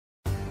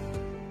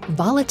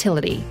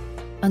Volatility,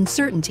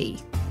 uncertainty,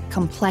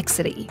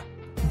 complexity.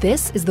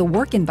 This is the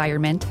work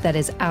environment that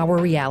is our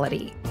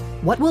reality.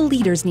 What will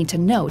leaders need to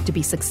know to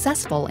be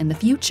successful in the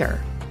future?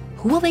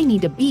 Who will they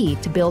need to be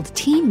to build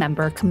team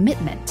member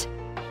commitment?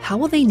 How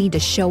will they need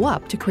to show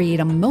up to create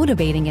a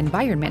motivating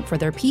environment for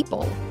their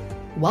people?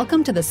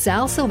 Welcome to the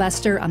Sal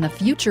Silvester on the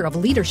Future of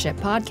Leadership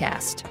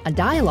podcast, a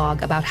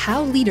dialogue about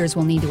how leaders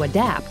will need to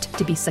adapt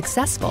to be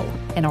successful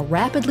in a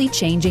rapidly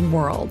changing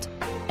world.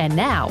 And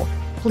now,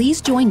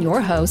 please join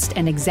your host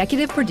and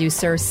executive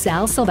producer,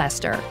 Sal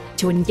Silvester,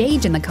 to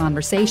engage in the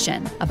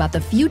conversation about the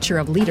future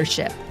of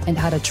leadership and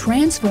how to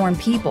transform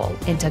people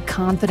into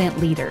confident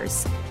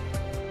leaders.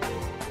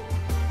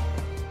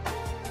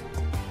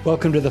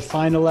 Welcome to the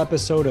final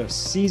episode of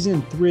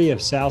Season 3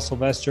 of Sal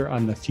Silvester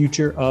on the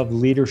Future of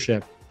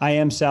Leadership. I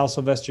am Sal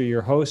Silvester,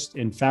 your host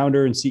and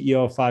founder and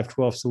CEO of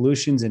 512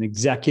 Solutions, an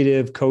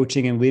executive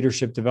coaching and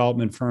leadership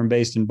development firm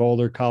based in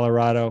Boulder,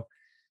 Colorado,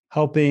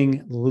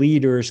 helping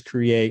leaders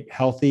create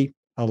healthy,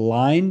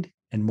 aligned,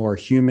 and more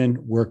human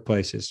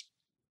workplaces.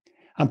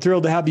 I'm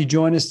thrilled to have you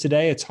join us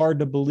today. It's hard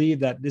to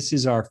believe that this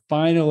is our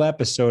final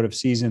episode of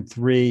Season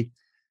 3.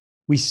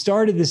 We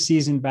started the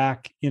season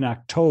back in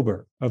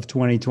October of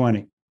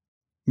 2020.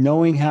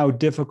 Knowing how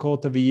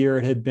difficult of a year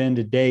it had been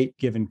to date,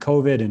 given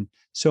COVID and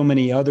so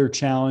many other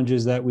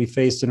challenges that we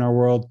faced in our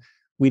world,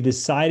 we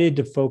decided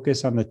to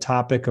focus on the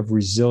topic of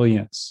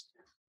resilience.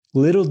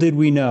 Little did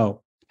we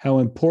know how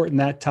important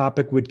that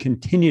topic would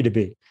continue to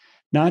be,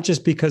 not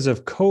just because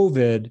of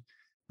COVID,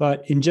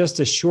 but in just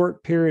a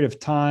short period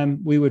of time,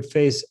 we would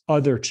face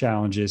other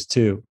challenges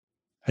too.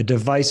 A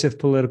divisive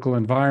political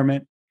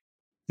environment,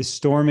 the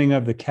storming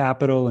of the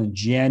Capitol in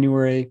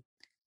January,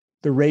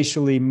 the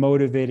racially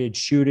motivated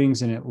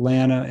shootings in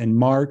Atlanta in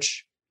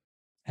March,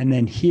 and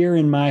then here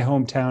in my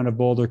hometown of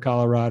Boulder,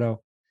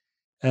 Colorado,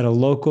 at a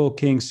local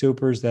King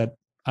Soopers that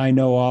I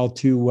know all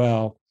too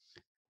well,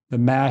 the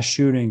mass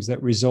shootings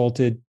that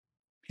resulted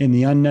in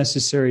the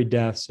unnecessary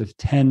deaths of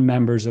 10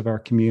 members of our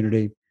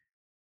community,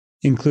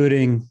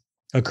 including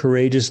a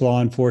courageous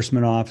law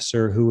enforcement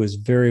officer who was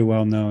very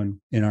well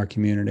known in our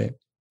community.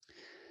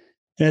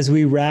 As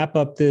we wrap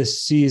up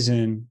this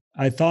season,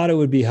 I thought it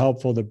would be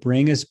helpful to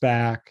bring us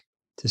back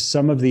to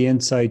some of the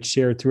insights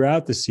shared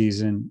throughout the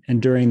season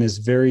and during this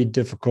very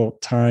difficult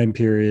time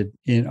period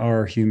in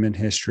our human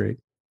history.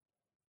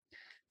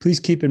 Please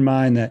keep in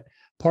mind that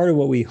part of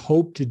what we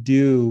hope to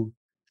do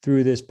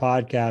through this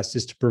podcast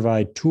is to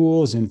provide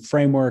tools and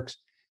frameworks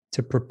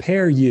to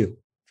prepare you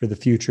for the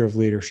future of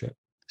leadership.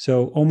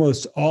 So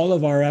almost all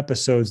of our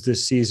episodes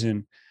this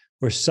season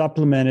were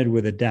supplemented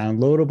with a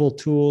downloadable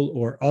tool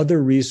or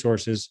other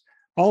resources,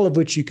 all of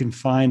which you can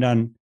find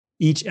on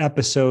each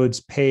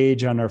episode's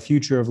page on our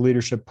Future of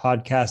Leadership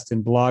podcast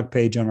and blog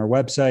page on our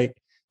website.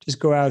 Just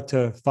go out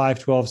to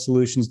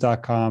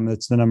 512solutions.com.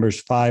 That's the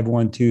numbers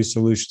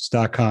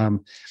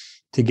 512solutions.com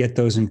to get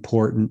those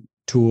important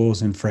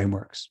tools and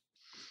frameworks.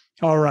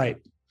 All right.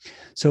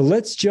 So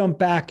let's jump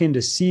back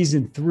into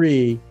Season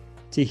 3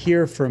 to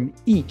hear from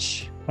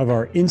each of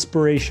our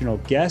inspirational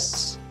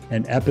guests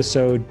and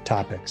episode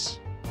topics.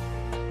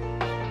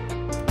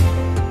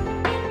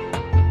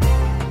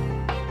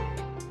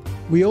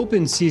 We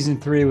opened Season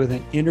 3 with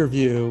an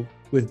interview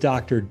with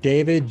Dr.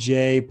 David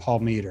J.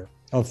 Palmiter,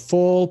 a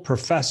full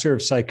professor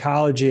of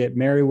psychology at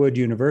Marywood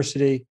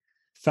University,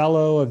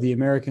 fellow of the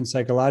American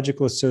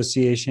Psychological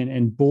Association,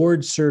 and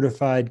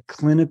board-certified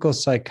clinical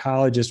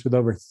psychologist with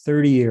over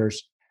 30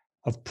 years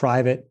of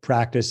private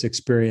practice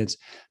experience.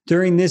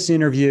 During this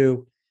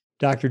interview,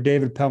 Dr.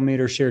 David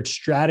Palmiter shared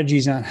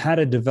strategies on how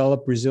to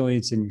develop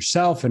resilience in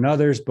yourself and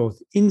others,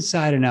 both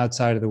inside and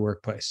outside of the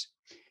workplace.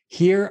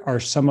 Here are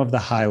some of the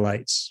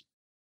highlights.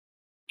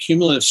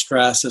 Cumulative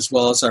stress, as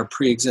well as our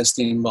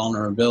pre-existing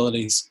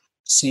vulnerabilities,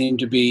 seem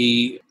to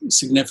be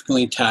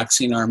significantly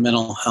taxing our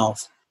mental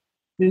health.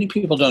 Many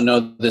people don't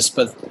know this,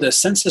 but the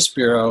Census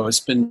Bureau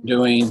has been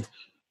doing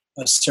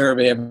a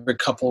survey every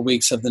couple of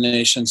weeks of the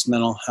nation's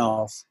mental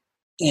health.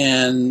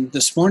 And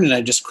this morning,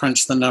 I just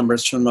crunched the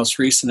numbers from the most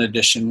recent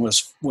edition,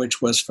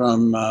 which was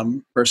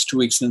from first 2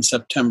 weeks in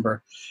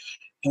September.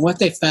 And what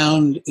they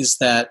found is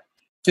that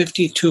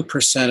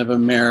 52% of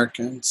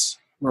Americans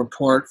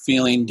report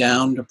feeling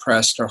down,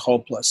 depressed, or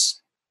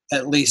hopeless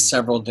at least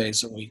several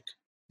days a week.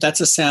 That's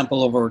a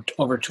sample of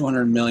over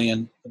 200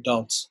 million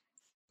adults.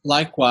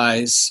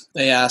 Likewise,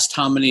 they asked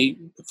how many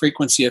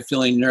frequency of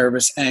feeling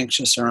nervous,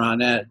 anxious, or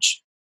on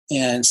edge.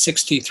 And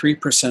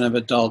 63% of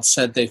adults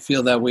said they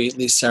feel that way at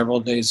least several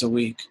days a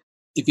week.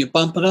 If you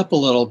bump it up a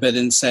little bit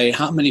and say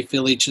how many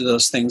feel each of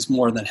those things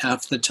more than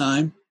half the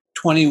time,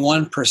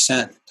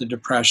 21% the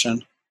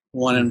depression,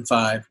 1 in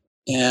 5,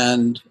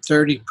 and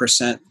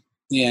 30%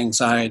 the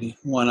anxiety,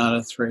 1 out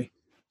of 3.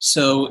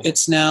 So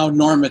it's now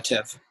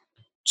normative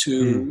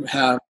to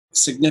have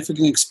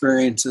significant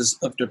experiences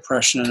of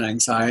depression and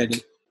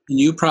anxiety. And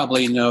you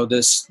probably know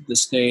this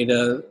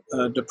data.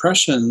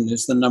 Depression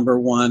is the number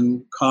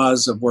one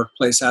cause of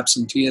workplace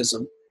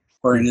absenteeism,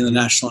 according to the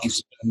National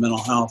Institute of Mental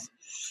Health,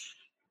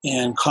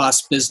 and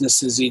costs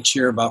businesses each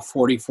year about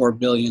 $44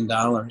 billion.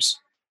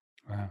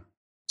 Wow.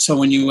 So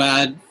when you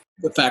add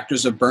the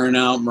factors of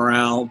burnout,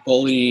 morale,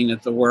 bullying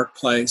at the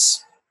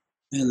workplace,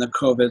 and the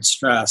COVID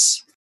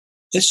stress,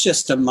 it's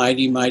just a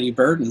mighty, mighty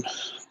burden.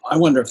 I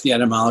wonder if the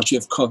etymology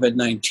of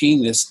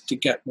COVID-19 is to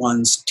get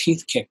one's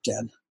teeth kicked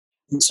in.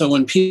 And so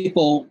when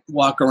people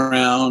walk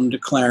around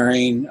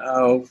declaring,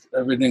 oh,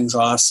 everything's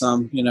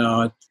awesome,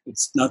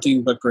 it's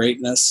nothing but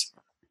greatness,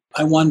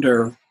 I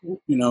wonder,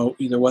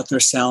 either what they're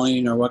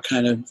selling or what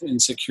kind of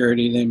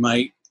insecurity they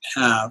might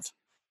have,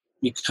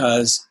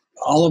 because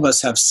all of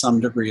us have some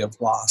degree of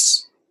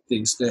loss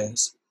these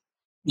days.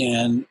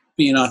 And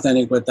being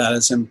authentic with that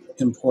is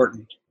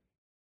important.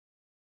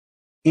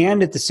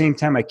 And at the same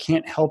time, I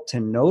can't help to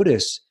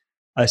notice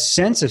a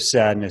sense of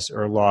sadness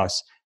or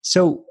loss.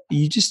 So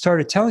you just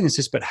started telling us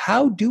this, but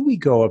how do we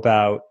go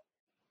about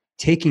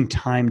taking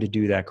time to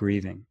do that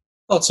grieving?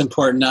 Well, it's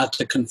important not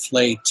to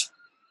conflate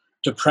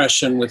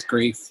depression with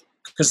grief,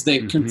 because they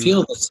can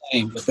feel the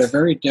same, but they're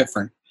very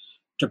different.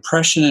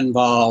 Depression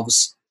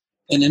involves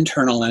an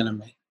internal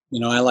enemy.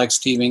 I like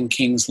Stephen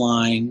King's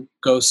line,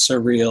 ghosts are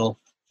real,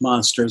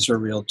 monsters are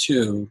real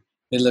too.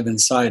 They live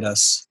inside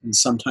us, and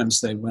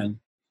sometimes they win.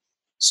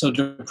 So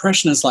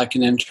depression is like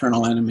an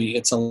internal enemy.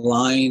 It's a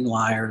lying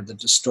liar that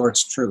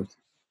distorts truth.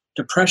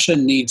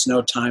 Depression needs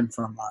no time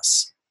from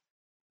us.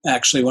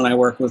 Actually, when I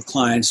work with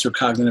clients through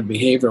cognitive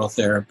behavioral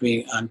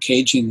therapy on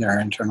caging their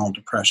internal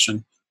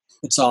depression,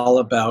 it's all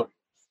about,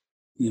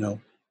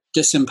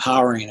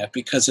 disempowering it,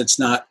 because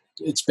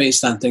it's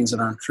based on things that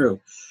aren't true.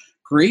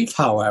 Grief,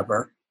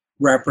 however,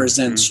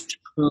 represents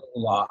true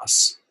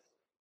loss.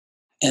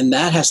 And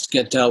that has to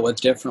get dealt with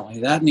differently.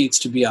 That needs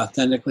to be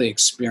authentically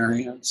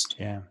experienced.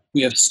 Yeah.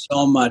 We have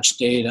so much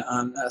data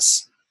on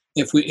this.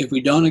 If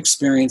we don't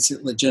experience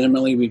it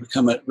legitimately, we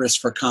become at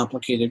risk for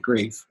complicated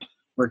grief,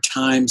 where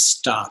time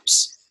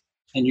stops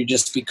and you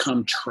just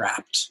become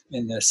trapped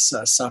in this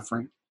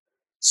suffering.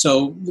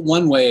 So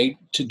one way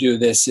to do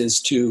this is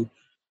to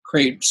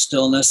create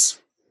stillness.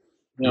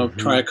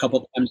 Try a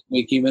couple times a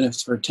week, even if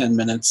it's for 10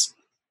 minutes.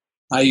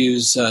 I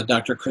use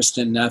Dr.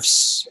 Kristen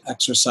Neff's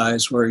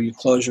exercise, where you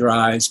close your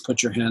eyes,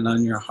 put your hand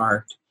on your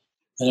heart,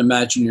 and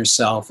imagine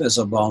yourself as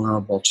a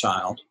vulnerable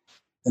child.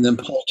 And then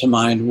pull to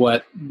mind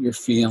what you're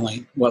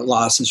feeling, what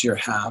losses you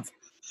have.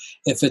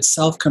 If it's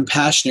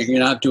self-compassionate, you're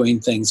not doing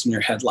things in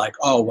your head like,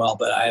 oh, well,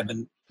 but I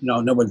haven't,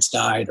 no one's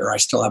died, or I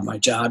still have my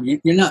job.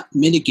 You're not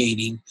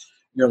mitigating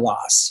your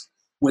loss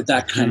with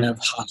that kind of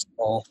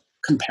hostile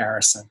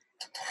comparison.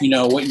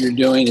 What you're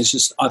doing is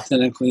just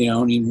authentically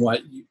owning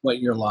what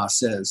your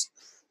loss is.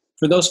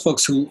 For those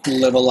folks who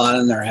live a lot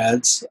in their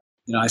heads,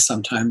 I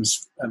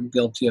sometimes am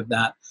guilty of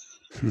that.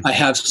 I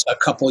have a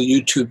couple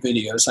YouTube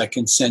videos I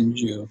can send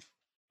you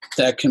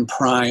that can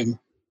prime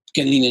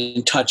getting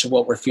in touch with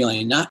what we're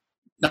feeling, not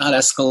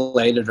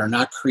escalated or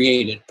not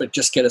created, but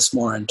just get us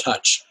more in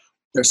touch.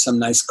 There's some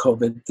nice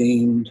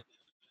COVID-themed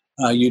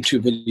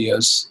YouTube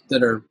videos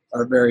that are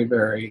very,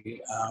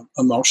 very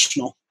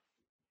emotional.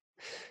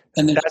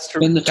 And then that's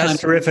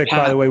terrific,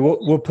 by the way.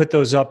 We'll put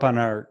those up on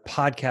our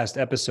podcast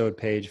episode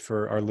page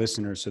for our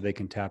listeners so they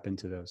can tap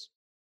into those.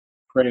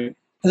 Great.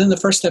 And then the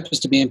first step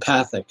is to be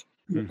empathic.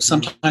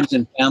 Sometimes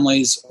in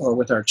families or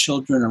with our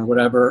children or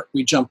whatever,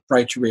 we jump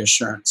right to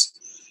reassurance.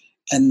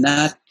 And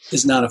that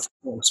is not a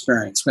full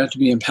experience. We have to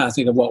be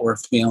empathic of what we're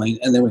feeling,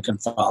 and then we can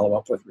follow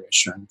up with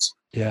reassurance.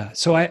 Yeah.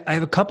 So I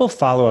have a couple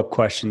follow-up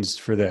questions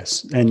for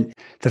this. And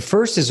the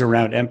first is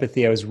around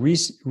empathy. I was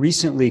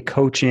recently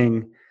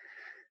coaching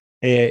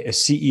a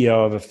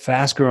CEO of a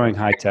fast-growing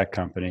high-tech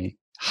company,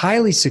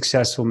 highly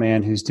successful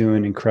man who's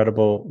doing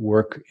incredible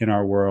work in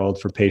our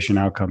world for patient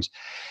outcomes.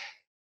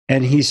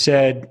 And he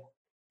said,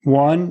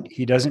 one,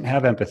 he doesn't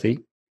have empathy.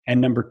 And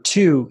number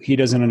two, he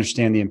doesn't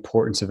understand the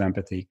importance of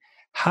empathy.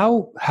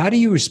 How do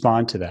you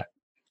respond to that?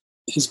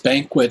 His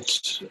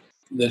banquet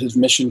that his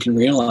mission can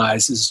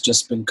realize has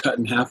just been cut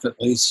in half at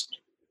least.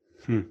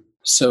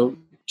 So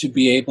to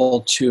be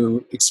able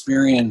to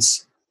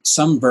experience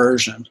some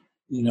version,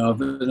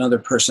 of another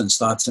person's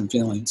thoughts and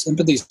feelings.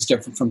 Empathy is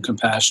different from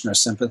compassion or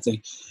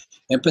sympathy.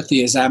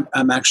 Empathy is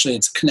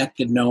it's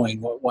connected knowing,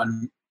 what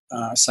one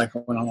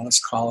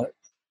psychoanalyst call it.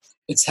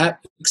 It's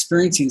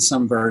experiencing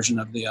some version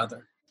of the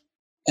other.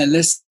 And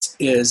this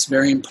is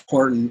very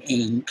important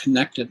in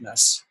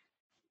connectedness,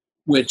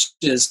 which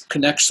is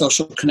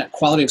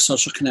quality of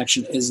social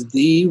connection is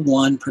the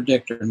one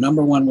predictor,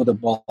 number one with a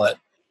bullet,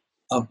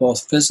 of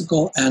both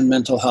physical and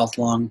mental health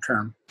long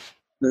term.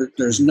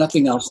 There's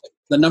nothing else.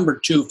 The number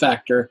two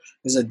factor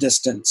is a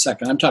distant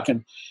second. I'm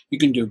talking, you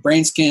can do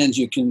brain scans,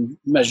 you can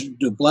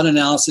do blood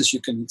analysis,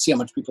 you can see how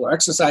much people are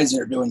exercising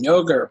or doing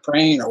yoga or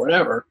praying or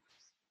whatever.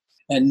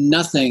 And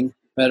nothing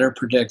better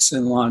predicts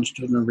in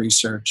longitudinal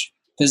research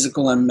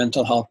physical and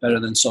mental health better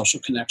than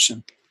social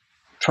connection.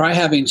 Try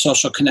having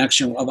social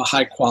connection of a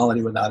high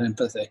quality without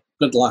empathy.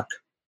 Good luck.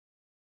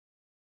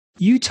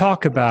 You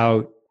talk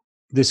about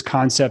this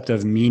concept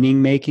of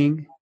meaning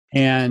making,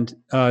 and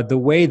the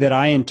way that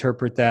I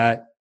interpret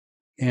that,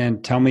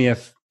 and tell me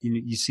if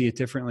you see it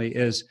differently,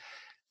 is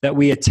that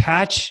we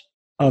attach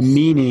a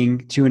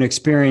meaning to an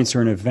experience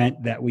or an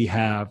event that we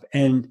have.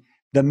 And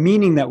the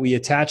meaning that we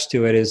attach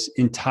to it is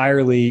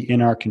entirely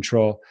in our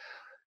control.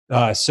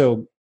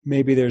 So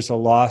maybe there's a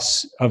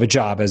loss of a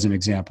job, as an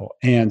example,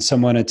 and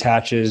someone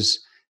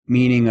attaches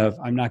meaning of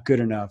I'm not good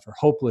enough or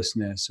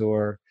hopelessness,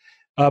 or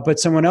but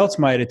someone else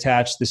might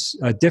attach this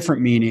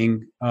different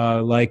meaning,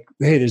 like,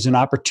 hey, there's an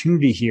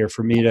opportunity here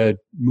for me to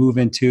move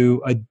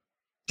into a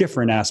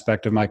different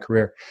aspect of my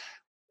career.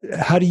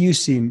 How do you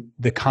see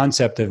the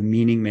concept of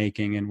meaning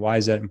making, and why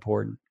is that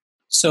important?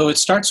 So it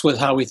starts with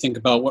how we think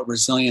about what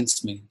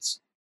resilience means.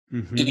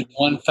 Mm-hmm. In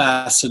one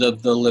facet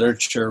of the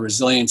literature,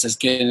 resilience is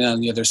getting on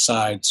the other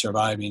side,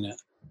 surviving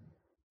it.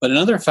 But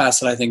another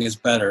facet I think is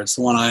better. It's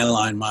the one I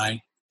align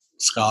my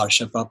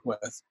scholarship up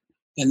with.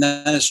 And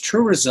that is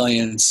true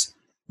resilience.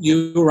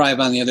 You arrive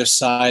on the other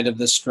side of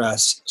the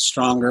stress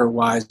stronger,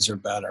 wiser,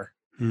 better.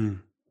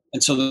 And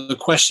so the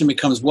question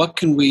becomes, what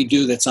can we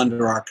do that's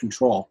under our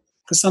control?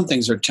 Because some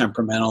things are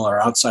temperamental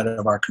or outside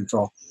of our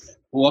control.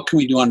 What can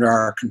we do under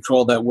our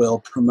control that will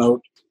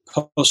promote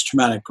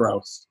post-traumatic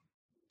growth?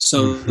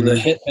 So the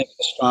hit makes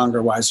us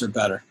stronger, wiser,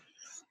 better.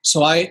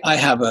 So I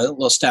have a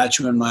little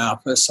statue in my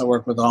office. I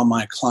work with all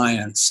my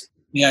clients.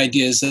 The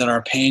idea is that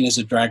our pain is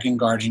a dragon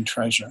guarding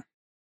treasure.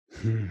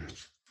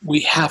 We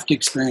have to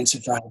experience a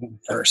dragon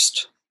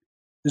first.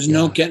 There's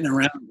no getting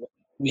around it.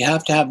 We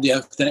have to have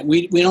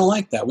we don't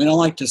like that. We don't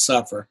like to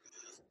suffer.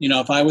 You know,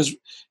 if I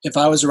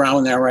was around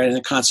when they were writing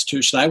the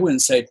Constitution, I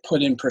wouldn't say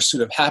put in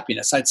pursuit of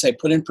happiness. I'd say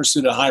put in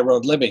pursuit of high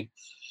road living,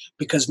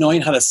 because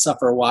knowing how to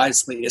suffer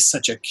wisely is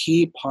such a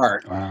key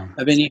part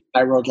of any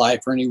high road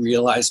life or any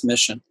realized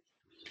mission.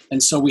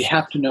 And so we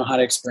have to know how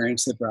to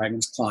experience the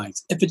dragon's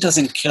claws. If it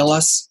doesn't kill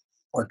us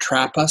or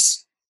trap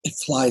us, it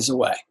flies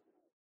away.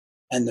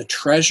 And the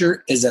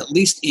treasure is at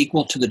least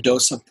equal to the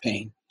dose of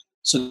pain.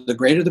 So the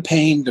greater the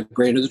pain, the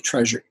greater the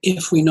treasure,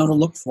 if we know to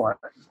look for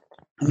it.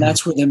 And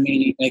that's where the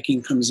meaning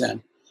making comes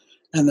in.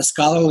 And the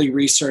scholarly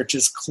research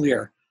is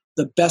clear.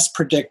 The best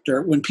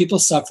predictor, when people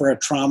suffer a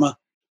trauma,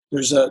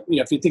 there's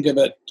if you think of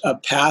a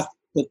path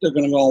that they're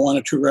going to go on one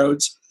or two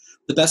roads,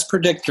 the best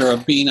predictor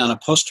of being on a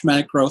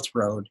post-traumatic growth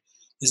road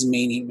is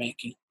meaning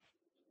making.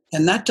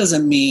 And that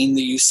doesn't mean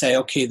that you say,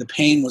 okay, the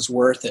pain was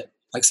worth it.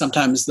 Like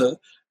sometimes the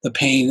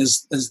pain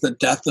is the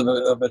death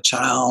of a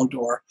child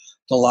or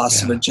the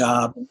loss of a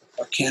job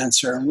or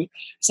cancer. And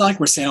it's not like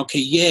we're saying, okay,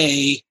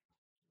 yay,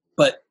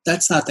 but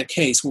that's not the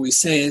case. What we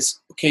say is,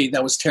 okay,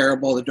 that was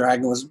terrible. The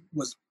dragon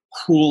was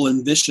cruel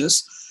and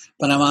vicious,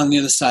 but I'm on the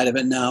other side of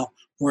it now.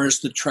 Where's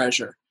the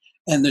treasure?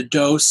 And the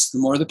dose, the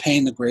more the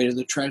pain, the greater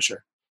the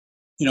treasure.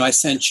 You know, I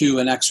sent you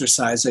an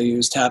exercise I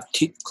used to have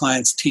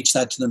clients teach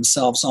that to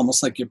themselves,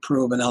 almost like you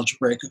prove an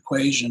algebraic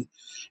equation.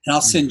 And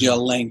I'll send you a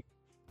link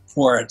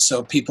for it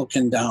so people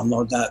can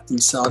download that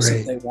themselves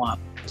if they want.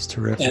 It's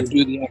terrific. And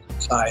do the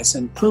exercise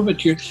and prove it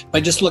to you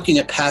by just looking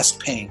at past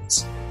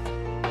pains.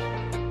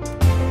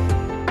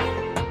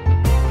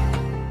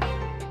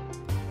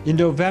 In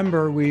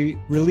November, we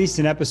released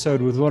an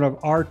episode with one of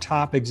our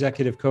top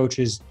executive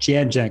coaches,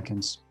 Jan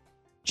Jenkins.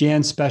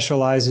 Jan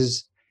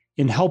specializes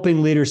in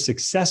helping leaders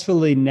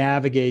successfully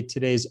navigate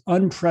today's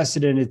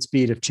unprecedented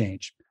speed of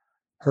change.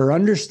 Her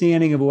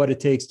understanding of what it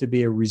takes to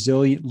be a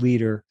resilient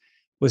leader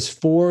was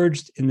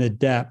forged in the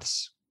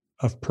depths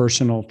of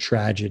personal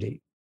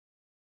tragedy.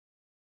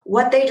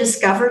 What they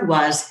discovered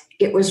was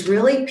it was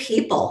really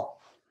people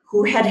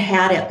who had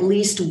had at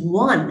least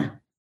one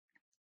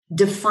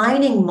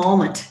defining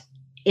moment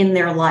in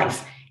their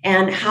life,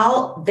 and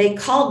how they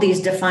called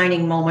these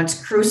defining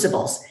moments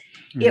crucibles.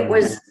 It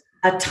was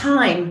a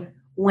time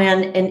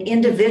when an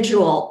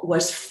individual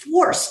was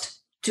forced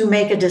to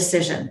make a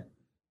decision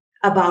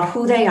about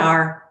who they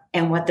are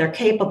and what they're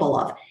capable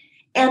of.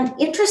 And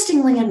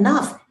interestingly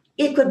enough,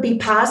 it could be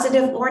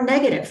positive or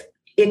negative.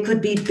 It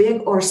could be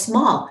big or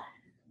small.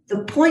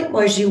 The point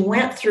was you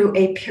went through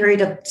a period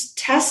of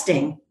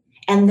testing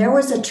and there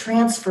was a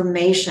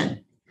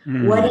transformation.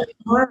 What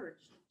emerged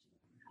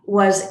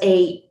was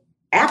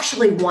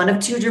actually one of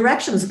two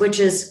directions, which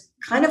is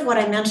kind of what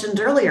I mentioned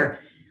earlier.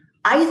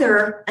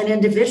 Either an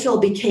individual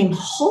became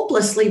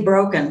hopelessly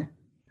broken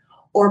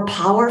or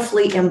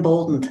powerfully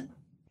emboldened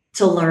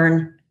to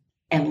learn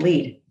and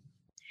lead.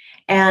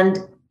 And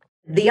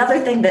the other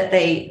thing that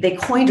they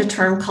coined a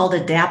term called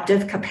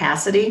adaptive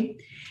capacity.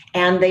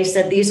 And they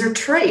said these are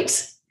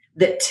traits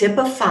that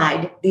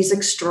typified these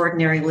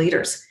extraordinary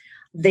leaders.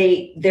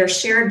 Their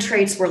shared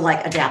traits were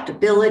like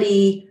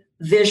adaptability,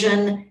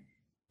 vision,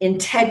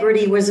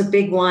 integrity was a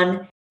big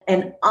one,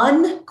 and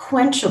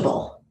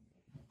unquenchable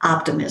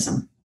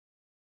optimism.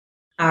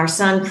 Our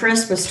son,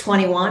 Chris, was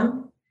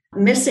 21.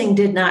 Missing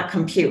did not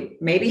compute.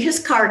 Maybe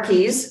his car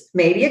keys,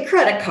 maybe a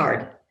credit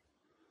card,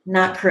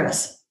 not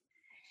Chris.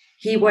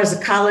 He was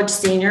a college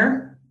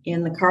senior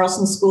in the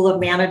Carlson School of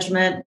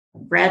Management,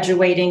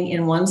 graduating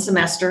in one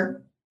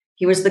semester.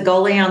 He was the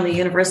goalie on the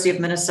University of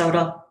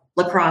Minnesota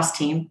lacrosse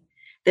team.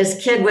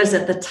 This kid was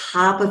at the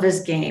top of his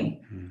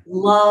game,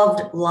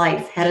 loved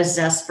life, had a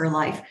zest for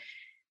life.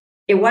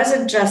 It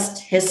wasn't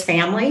just his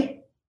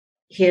family,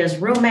 his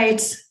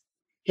roommates,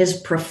 his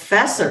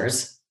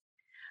professors.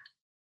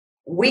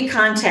 We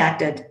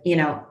contacted,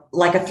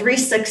 like a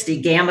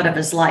 360 gamut of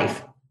his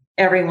life.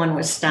 Everyone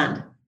was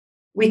stunned.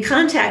 We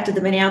contacted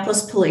the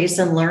Minneapolis police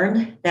and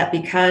learned that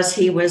because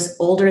he was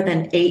older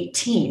than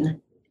 18,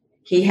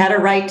 he had a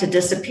right to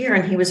disappear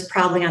and he was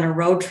probably on a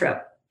road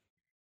trip.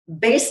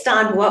 Based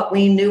on what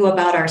we knew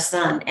about our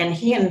son, and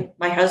he and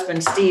my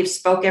husband, Steve,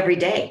 spoke every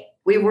day.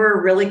 We were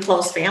a really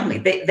close family.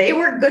 They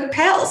were good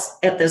pals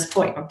at this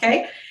point,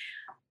 okay?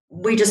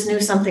 We just knew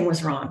something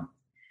was wrong.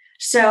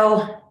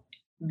 So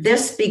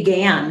this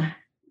began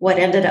what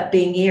ended up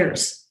being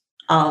years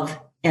of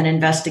an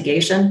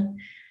investigation.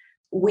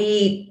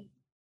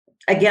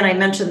 Again, I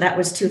mentioned that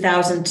was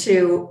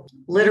 2002,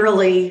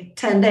 literally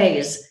 10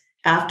 days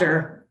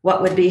after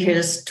what would be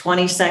his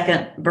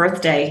 22nd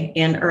birthday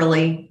in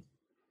early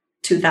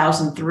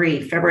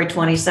 2003, February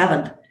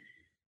 27th.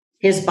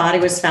 His body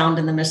was found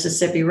in the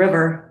Mississippi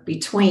River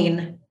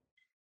between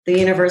the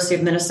University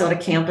of Minnesota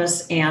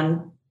campus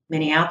and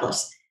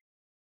Minneapolis.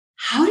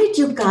 How did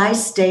you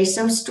guys stay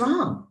so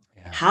strong?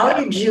 Yeah. How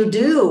did you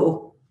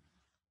do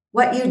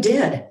what you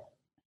did?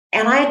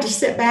 And I had to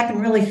sit back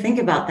and really think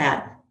about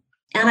that.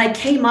 And I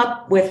came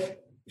up with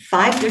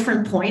 5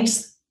 different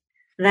points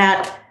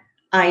that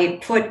I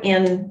put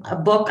in a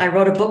book. I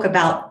wrote a book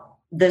about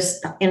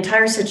this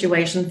entire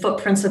situation,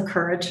 Footprints of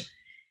Courage.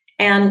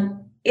 And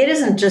it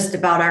isn't just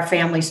about our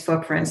family's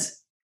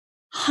footprints.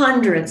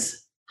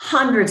 Hundreds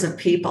of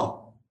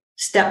people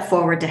stepped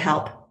forward to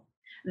help.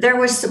 There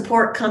was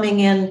support coming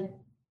in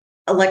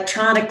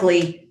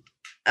electronically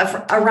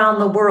around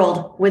the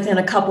world within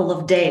a couple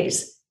of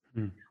days.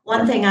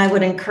 One thing I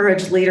would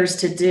encourage leaders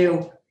to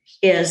do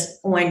is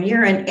when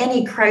you're in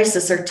any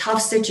crisis or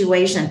tough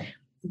situation,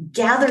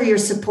 gather your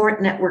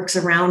support networks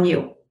around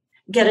you.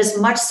 Get as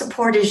much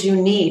support as you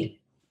need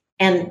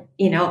and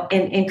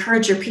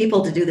encourage your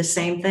people to do the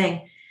same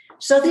thing.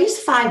 So these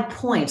 5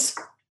 points,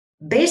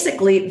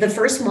 basically the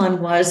first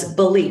one was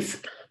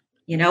belief.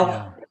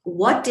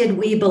 What did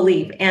we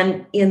believe?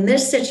 And in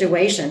this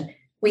situation,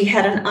 we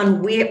had an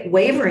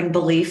unwavering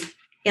belief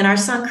in our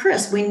son,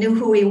 Chris. We knew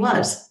who he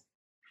was.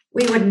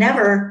 We would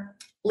never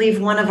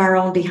leave one of our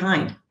own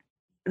behind.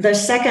 The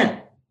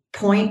second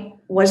point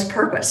was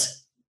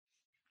purpose.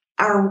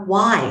 Our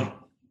why,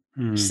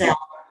 Sal,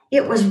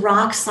 it was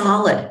rock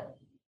solid,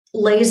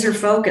 laser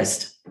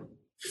focused.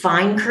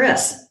 Find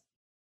Chris.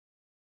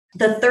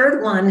 The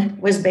third one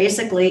was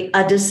basically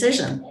a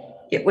decision.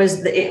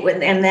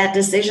 And that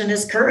decision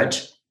is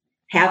courage.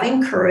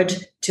 Having courage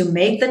to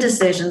make the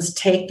decisions,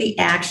 take the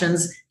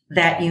actions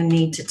that you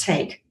need to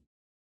take.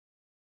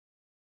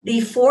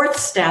 The fourth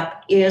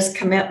step is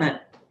commitment.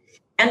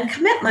 And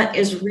commitment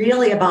is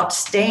really about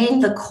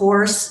staying the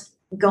course,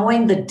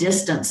 going the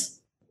distance,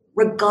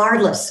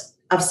 regardless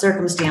of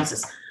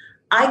circumstances.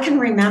 I can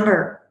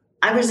remember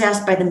I was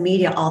asked by the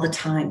media all the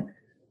time,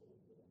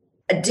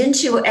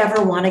 didn't you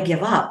ever want to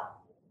give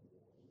up?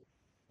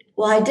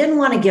 Well, I didn't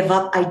want to give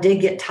up. I did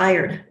get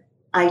tired.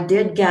 I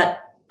did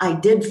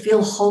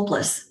feel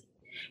hopeless.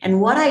 And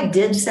what I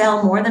did,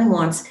 Sal, more than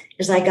once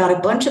is I got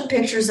a bunch of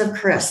pictures of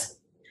Chris.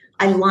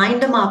 I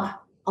lined them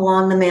up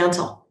along the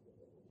mantle.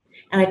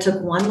 And I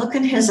took one look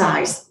in his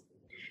eyes,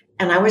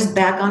 and I was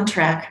back on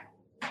track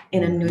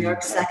in a New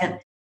York second.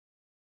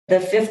 The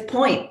fifth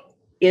point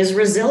is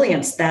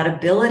resilience, that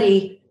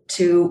ability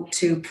to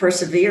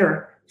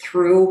persevere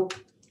through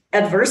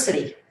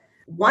adversity.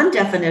 One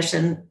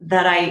definition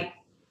that I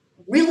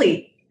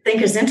really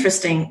think is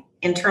interesting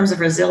in terms of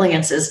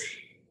resilience is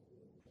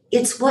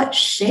it's what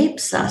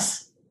shapes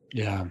us.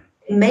 Yeah.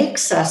 It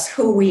makes us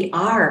who we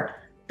are,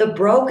 the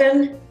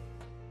broken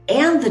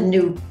and the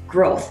new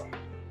growth.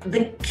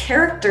 The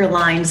character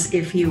lines,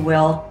 if you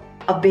will,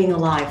 of being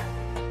alive.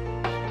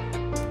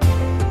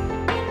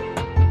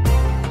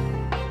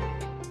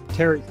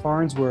 Terry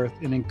Farnsworth,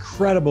 an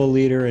incredible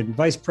leader and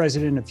Vice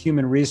President of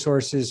Human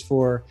Resources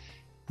for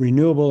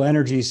Renewable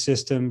Energy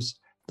Systems,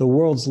 the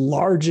world's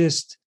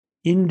largest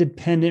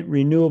independent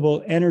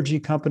renewable energy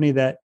company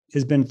that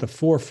has been at the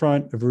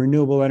forefront of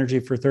renewable energy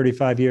for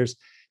 35 years.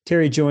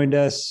 Terry joined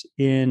us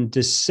in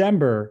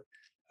December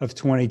of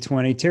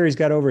 2020. Terry's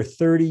got over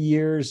 30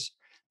 years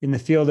in the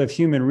field of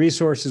human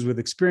resources with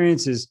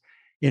experiences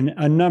in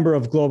a number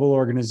of global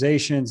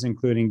organizations,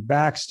 including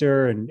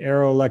Baxter and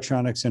Aero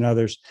Electronics and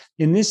others.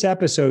 In this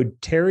episode,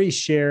 Terry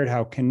shared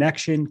how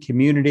connection,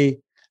 community,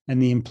 and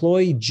the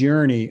employee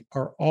journey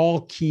are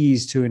all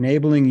keys to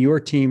enabling your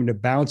team to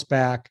bounce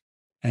back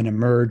and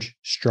emerge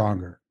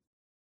stronger.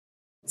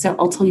 So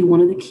I'll tell you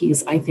one of the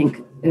keys, I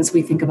think, as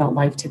we think about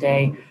life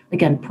today,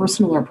 again,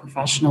 personal or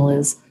professional,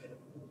 is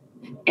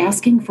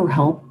asking for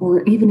help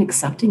or even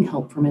accepting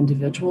help from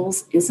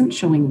individuals isn't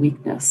showing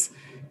weakness.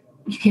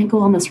 You can't go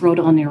on this road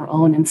on your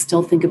own and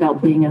still think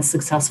about being as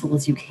successful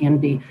as you can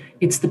be.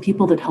 It's the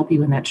people that help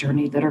you in that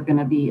journey that are going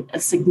to be a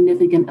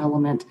significant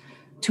element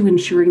to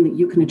ensuring that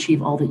you can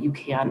achieve all that you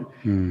can.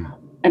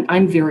 And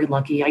I'm very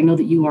lucky. I know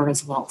that you are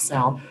as well,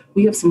 Sal.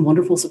 We have some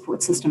wonderful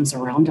support systems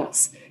around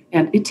us.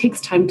 And it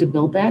takes time to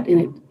build that.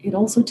 And it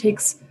also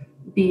takes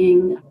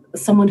being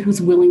someone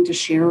who's willing to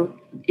share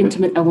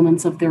intimate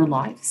elements of their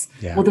lives,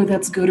 whether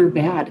that's good or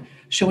bad,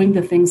 showing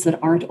the things that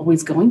aren't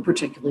always going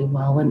particularly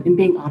well and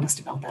being honest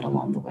about that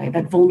along the way.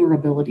 That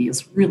vulnerability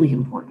is really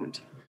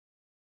important.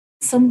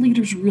 Some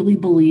leaders really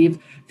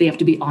believe they have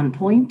to be on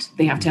point.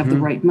 They have to have the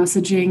right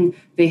messaging.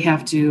 They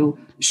have to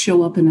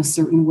show up in a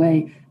certain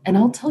way. And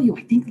I'll tell you,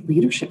 I think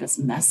leadership is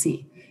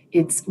messy.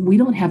 We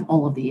don't have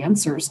all of the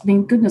answers. I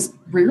mean, goodness,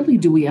 rarely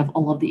do we have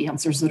all of the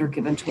answers that are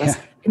given to us.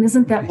 And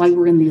isn't that why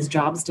we're in these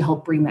jobs, to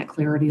help bring that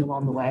clarity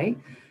along the way?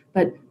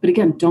 But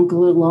again, don't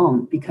go it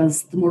alone,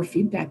 because the more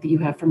feedback that you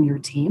have from your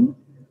team,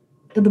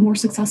 the more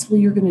successful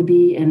you're going to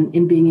be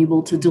in being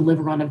able to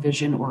deliver on a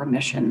vision or a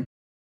mission.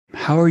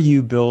 How are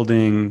you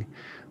building,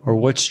 or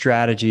what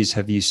strategies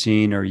have you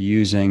seen or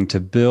using to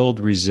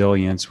build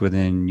resilience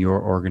within your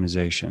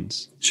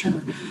organizations?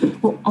 Sure.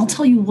 Well, I'll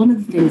tell you one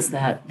of the things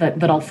that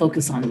I'll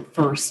focus on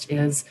first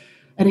is,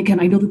 and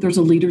again, I know that there's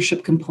a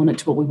leadership component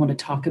to what we want to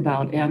talk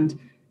about, and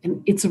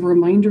it's a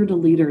reminder to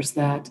leaders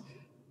that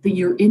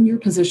you're in your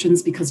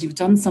positions because you've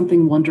done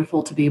something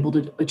wonderful to be able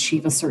to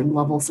achieve a certain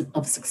level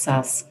of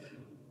success.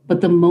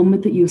 But the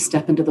moment that you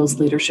step into those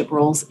leadership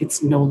roles,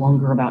 it's no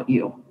longer about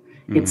you.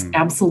 It's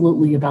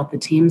absolutely about the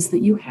teams that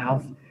you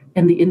have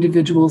and the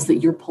individuals that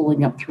you're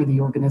pulling up through the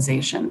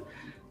organization.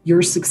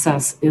 Your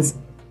success is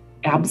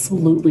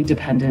absolutely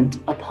dependent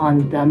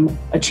upon them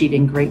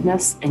achieving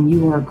greatness, and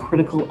you are a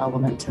critical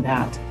element to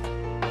that.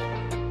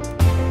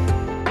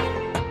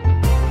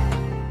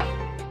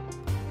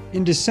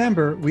 In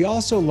December, we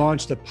also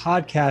launched a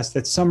podcast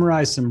that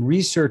summarized some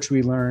research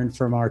we learned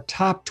from our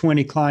top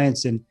 20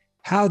 clients and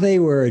how they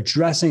were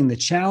addressing the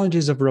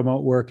challenges of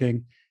remote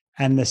working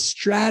and the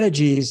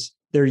strategies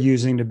they're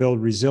using to build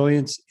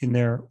resilience in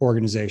their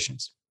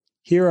organizations.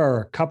 Here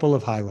are a couple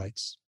of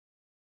highlights.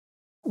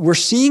 We're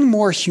seeing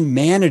more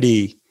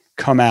humanity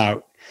come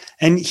out.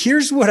 And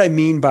here's what I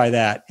mean by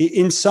that.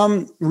 In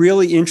some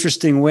really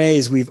interesting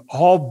ways, we've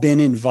all been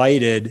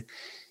invited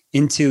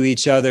into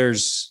each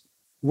other's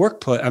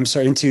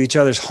into each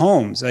other's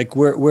homes, like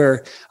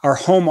where our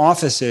home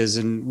offices,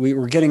 and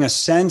we're getting a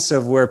sense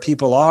of where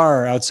people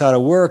are outside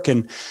of work.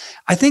 And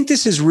I think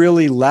this has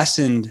really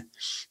lessened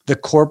the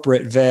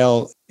corporate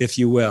veil, if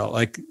you will,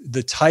 like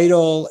the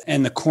title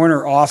and the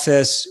corner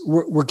office.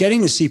 We're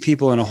getting to see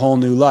people in a whole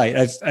new light.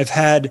 I've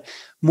had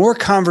more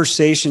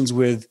conversations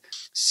with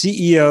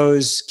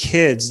CEOs'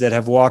 kids that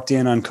have walked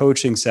in on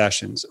coaching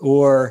sessions,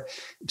 or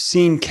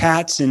seen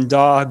cats and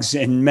dogs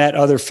and met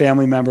other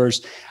family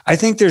members. I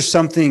think there's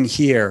something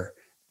here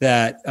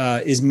that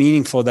is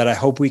meaningful that I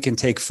hope we can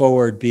take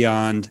forward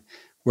beyond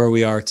where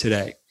we are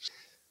today.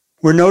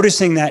 We're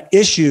noticing that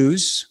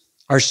issues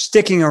are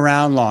sticking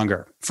around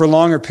for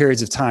longer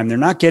periods of time. They're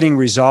not getting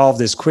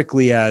resolved as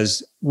quickly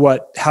as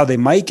how they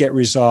might get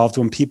resolved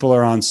when people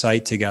are on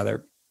site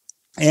together.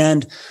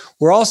 And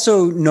we're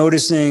also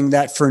noticing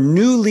that for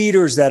new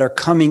leaders that are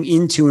coming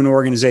into an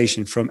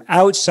organization from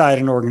outside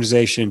an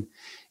organization,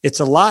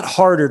 it's a lot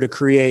harder to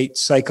create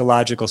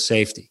psychological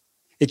safety.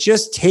 It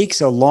just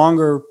takes a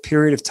longer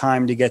period of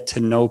time to get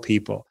to know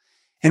people.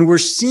 And we're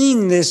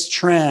seeing this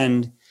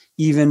trend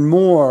even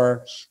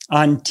more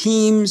on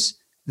teams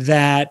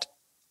that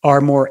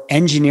are more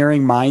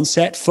engineering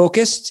mindset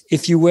focused,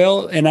 if you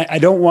will. And I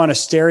don't want to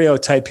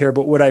stereotype here,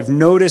 but what I've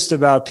noticed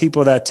about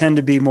people that tend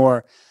to be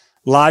more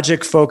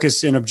logic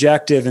focused and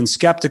objective and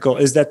skeptical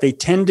is that they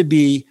tend to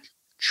be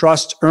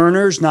trust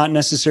earners, not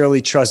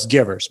necessarily trust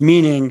givers,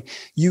 meaning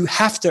you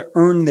have to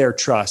earn their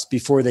trust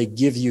before they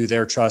give you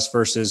their trust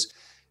versus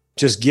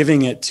just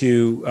giving it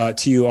to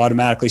you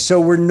automatically. So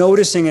we're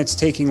noticing it's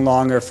taking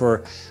longer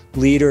for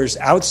leaders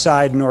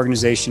outside an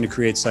organization to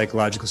create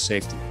psychological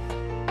safety.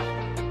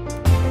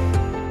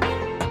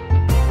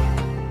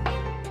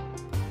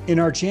 In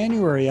our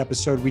January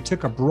episode, we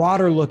took a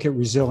broader look at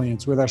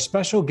resilience with our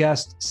special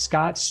guest,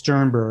 Scott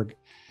Sternberg.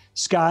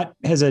 Scott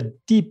has a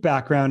deep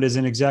background as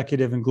an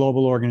executive in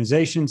global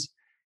organizations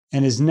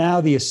and is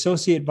now the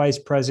Associate Vice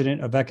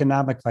President of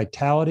Economic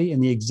Vitality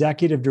and the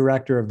Executive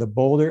Director of the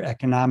Boulder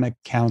Economic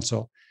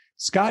Council.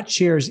 Scott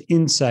shares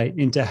insight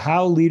into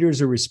how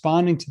leaders are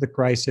responding to the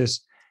crisis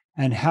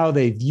and how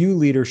they view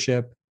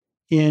leadership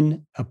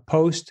in a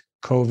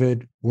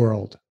post-COVID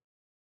world.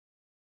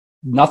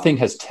 Nothing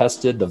has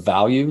tested the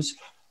values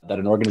that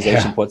an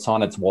organization puts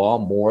on its wall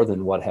more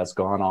than what has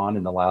gone on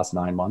in the last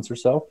 9 months or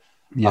so.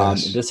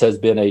 Yes. This has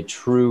been a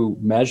true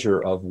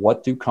measure of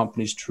what do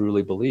companies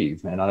truly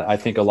believe. And I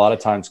think a lot of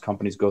times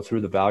companies go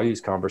through the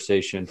values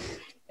conversation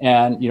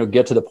and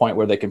get to the point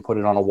where they can put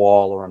it on a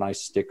wall or a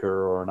nice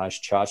sticker or a nice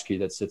tchotchke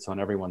that sits on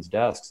everyone's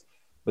desks.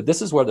 But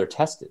this is where they're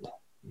tested.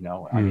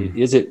 I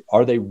mean,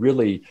 are they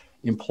really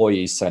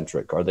employee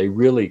centric? Are they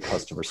really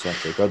customer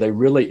centric? Are they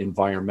really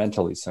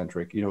environmentally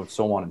centric?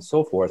 So on and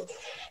so forth.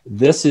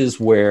 This is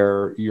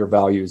where your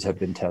values have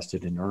been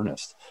tested in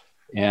earnest.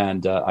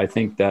 And I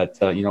think that,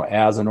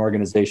 as an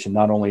organization,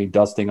 not only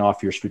dusting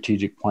off your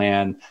strategic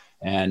plan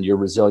and your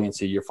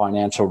resiliency, your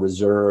financial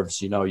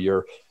reserves,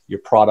 your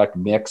product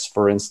mix,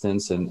 for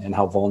instance, and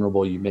how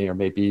vulnerable you may or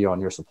may be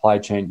on your supply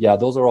chain. Yeah,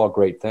 those are all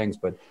great things.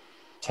 But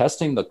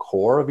testing the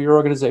core of your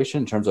organization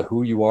in terms of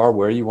who you are,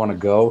 where you want to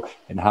go,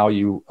 and how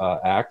you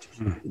act.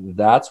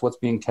 That's what's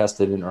being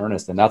tested in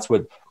earnest. And that's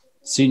what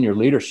senior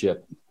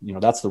leadership,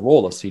 that's the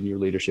role of senior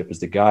leadership, is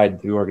to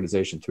guide the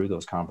organization through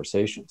those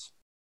conversations.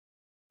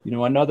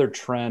 Another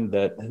trend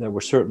that we're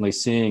certainly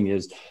seeing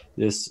is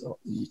this,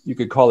 you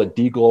could call it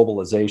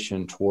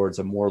deglobalization towards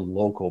a more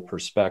local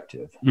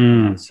perspective.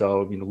 And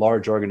so,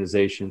 large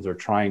organizations are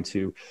trying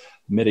to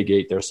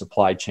mitigate their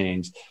supply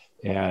chains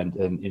and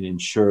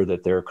ensure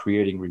that they're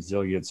creating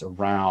resilience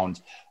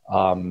around,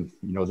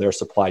 their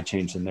supply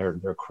chains and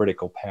their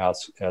critical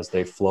paths as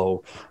they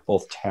flow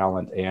both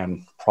talent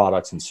and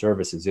products and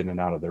services in and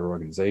out of their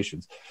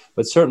organizations.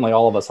 But certainly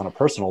all of us on a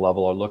personal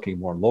level are looking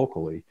more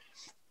locally.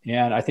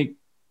 And I think,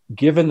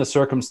 given the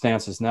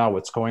circumstances now,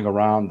 what's going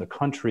around the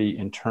country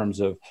in terms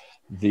of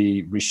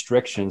the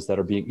restrictions that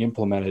are being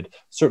implemented,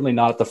 certainly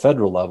not at the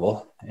federal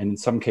level, and in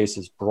some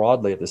cases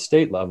broadly at the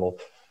state level,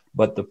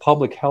 but the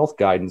public health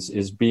guidance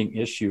is being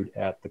issued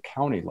at the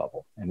county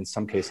level, and in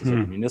some cases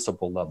at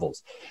municipal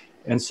levels.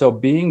 And so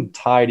being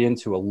tied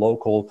into a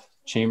local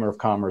chamber of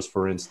commerce,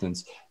 for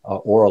instance,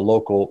 or a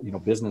local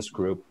business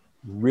group,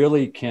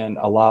 really can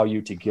allow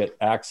you to get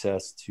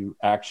access to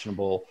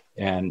actionable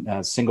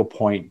and single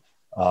point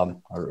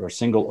or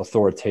single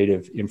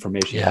authoritative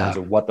information in terms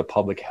of what the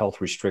public health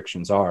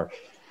restrictions are.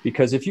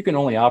 Because if you can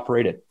only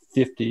operate at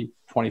 50,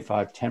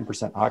 25,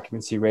 10%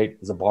 occupancy rate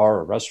as a bar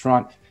or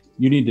restaurant,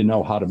 you need to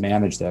know how to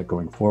manage that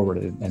going forward.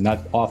 And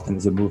that often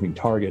is a moving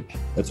target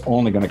that's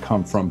only going to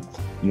come from,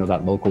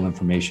 that local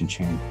information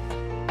chain.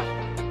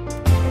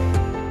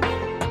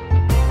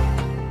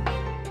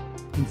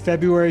 In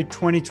February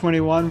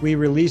 2021, we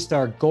released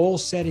our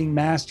goal-setting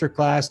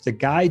masterclass to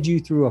guide you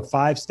through a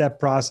 5-step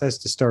process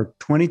to start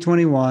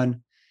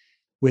 2021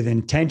 with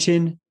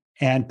intention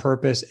and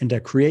purpose and to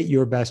create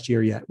your best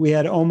year yet. We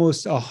had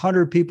almost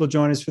 100 people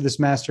join us for this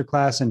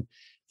masterclass, and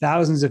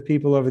thousands of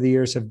people over the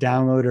years have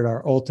downloaded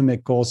our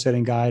ultimate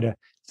goal-setting guide, a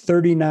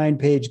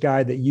 39-page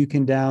guide that you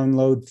can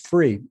download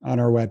free on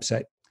our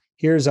website.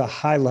 Here's a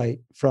highlight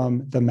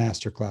from the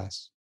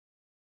masterclass.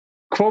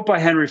 Quote by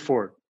Henry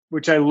Ford,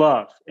 which I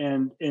love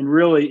and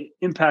really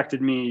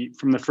impacted me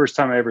from the first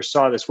time I ever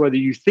saw this. Whether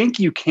you think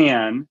you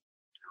can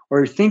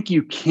or you think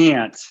you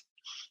can't,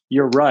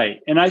 you're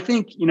right. And I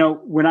think,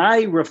 when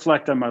I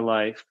reflect on my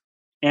life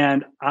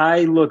and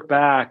I look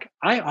back,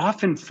 I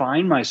often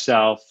find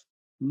myself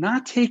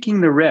not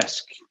taking the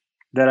risk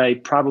that I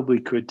probably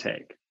could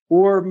take,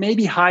 or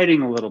maybe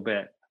hiding a little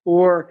bit,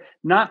 or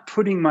not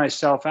putting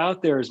myself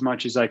out there as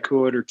much as I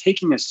could, or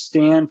taking a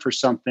stand for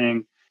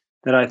something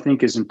that I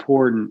think is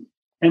important.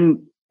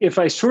 And if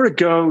I sort of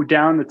go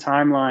down the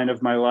timeline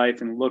of my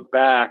life and look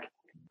back,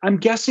 I'm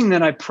guessing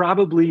that I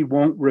probably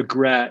won't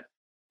regret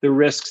the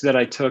risks that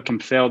I took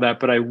and failed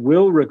at, but I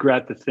will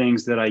regret the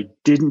things that I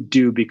didn't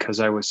do because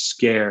I was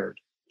scared.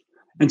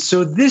 And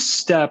so this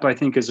step, I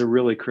think, is a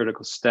really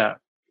critical step.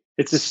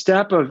 It's a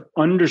step of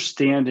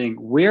understanding,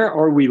 where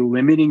are we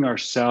limiting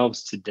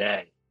ourselves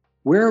today?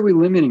 Where are we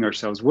limiting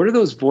ourselves? What are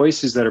those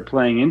voices that are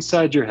playing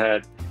inside your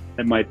head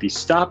that might be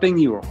stopping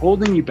you or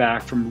holding you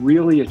back from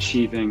really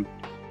achieving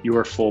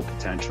your full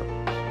potential?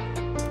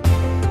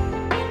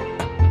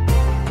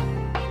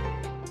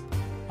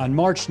 On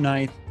March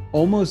 9th,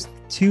 almost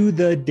to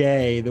the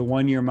day, the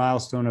 1-year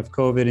milestone of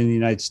COVID in the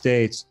United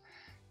States,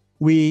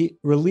 we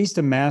released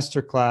a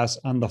masterclass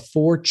on the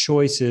 4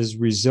 choices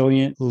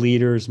resilient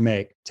leaders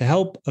make to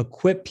help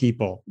equip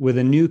people with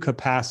a new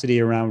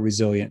capacity around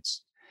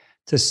resilience.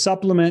 To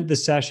supplement the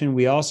session,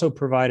 we also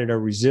provided a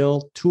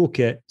Resil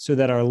toolkit so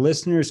that our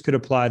listeners could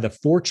apply the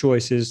 4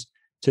 choices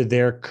to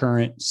their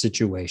current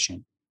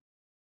situation.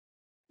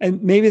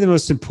 And maybe the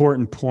most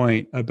important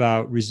point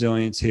about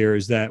resilience here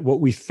is that what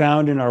we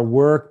found in our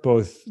work,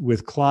 both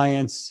with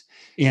clients,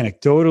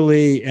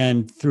 anecdotally,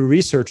 and through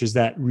research, is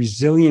that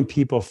resilient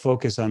people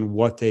focus on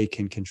what they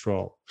can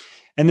control.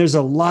 And there's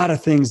a lot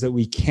of things that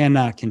we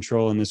cannot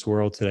control in this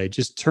world today.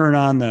 Just turn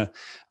on the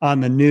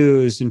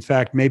news. In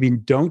fact, maybe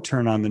don't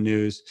turn on the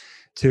news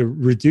to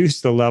reduce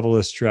the level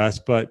of stress.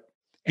 But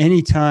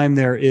anytime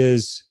there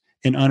is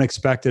an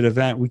unexpected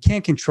event, we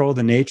can't control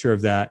the nature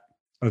of that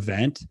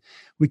event.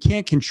 We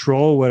can't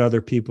control what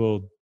other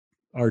people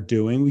are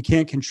doing. We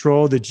can't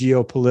control the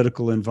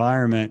geopolitical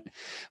environment,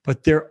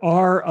 but there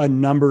are a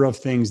number of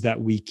things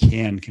that we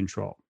can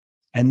control.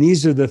 And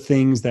these are the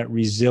things that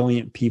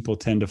resilient people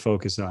tend to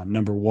focus on.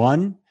 Number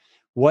 1,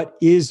 what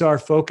is our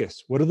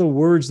focus? What are the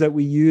words that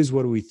we use?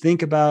 What do we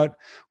think about?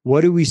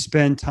 What do we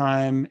spend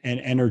time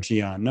and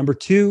energy on? Number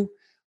 2,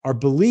 our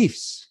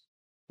beliefs.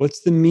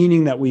 What's the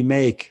meaning that we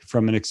make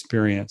from an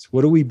experience?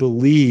 What do we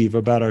believe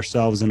about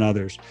ourselves and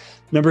others?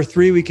 Number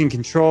 3, we can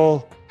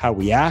control how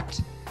we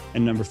act.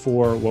 And number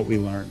 4, what we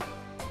learn.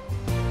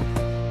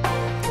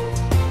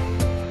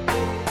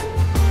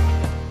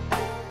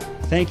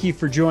 Thank you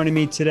for joining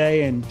me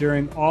today and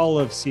during all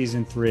of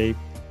season 3.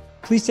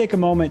 Please take a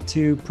moment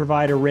to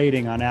provide a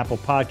rating on Apple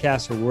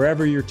Podcasts or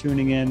wherever you're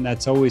tuning in.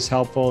 That's always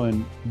helpful,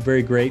 and I'm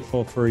very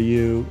grateful for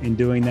you in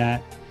doing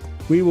that.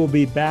 We will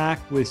be back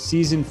with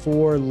season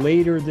 4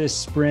 later this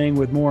spring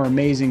with more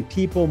amazing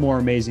people, more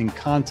amazing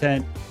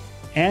content,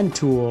 and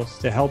tools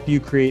to help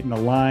you create an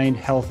aligned,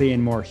 healthy,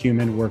 and more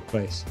human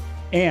workplace.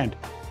 And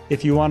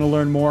if you want to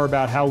learn more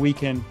about how we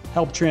can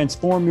help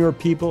transform your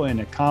people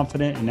into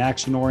confident and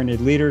action-oriented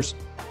leaders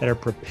that are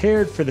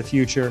prepared for the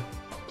future,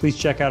 please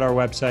check out our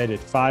website at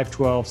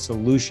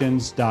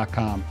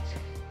 512solutions.com.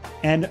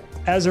 And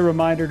as a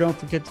reminder, don't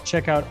forget to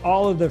check out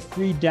all of the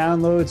free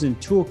downloads and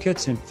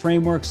toolkits and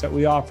frameworks that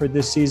we offered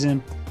this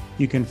season.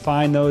 You can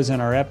find those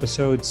in our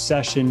episode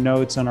session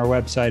notes on our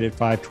website at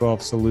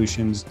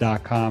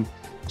 512solutions.com.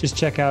 Just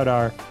check out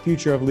our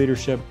Future of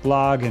Leadership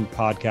blog and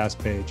podcast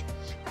page.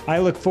 I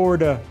look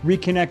forward to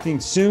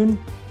reconnecting soon.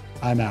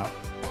 I'm out.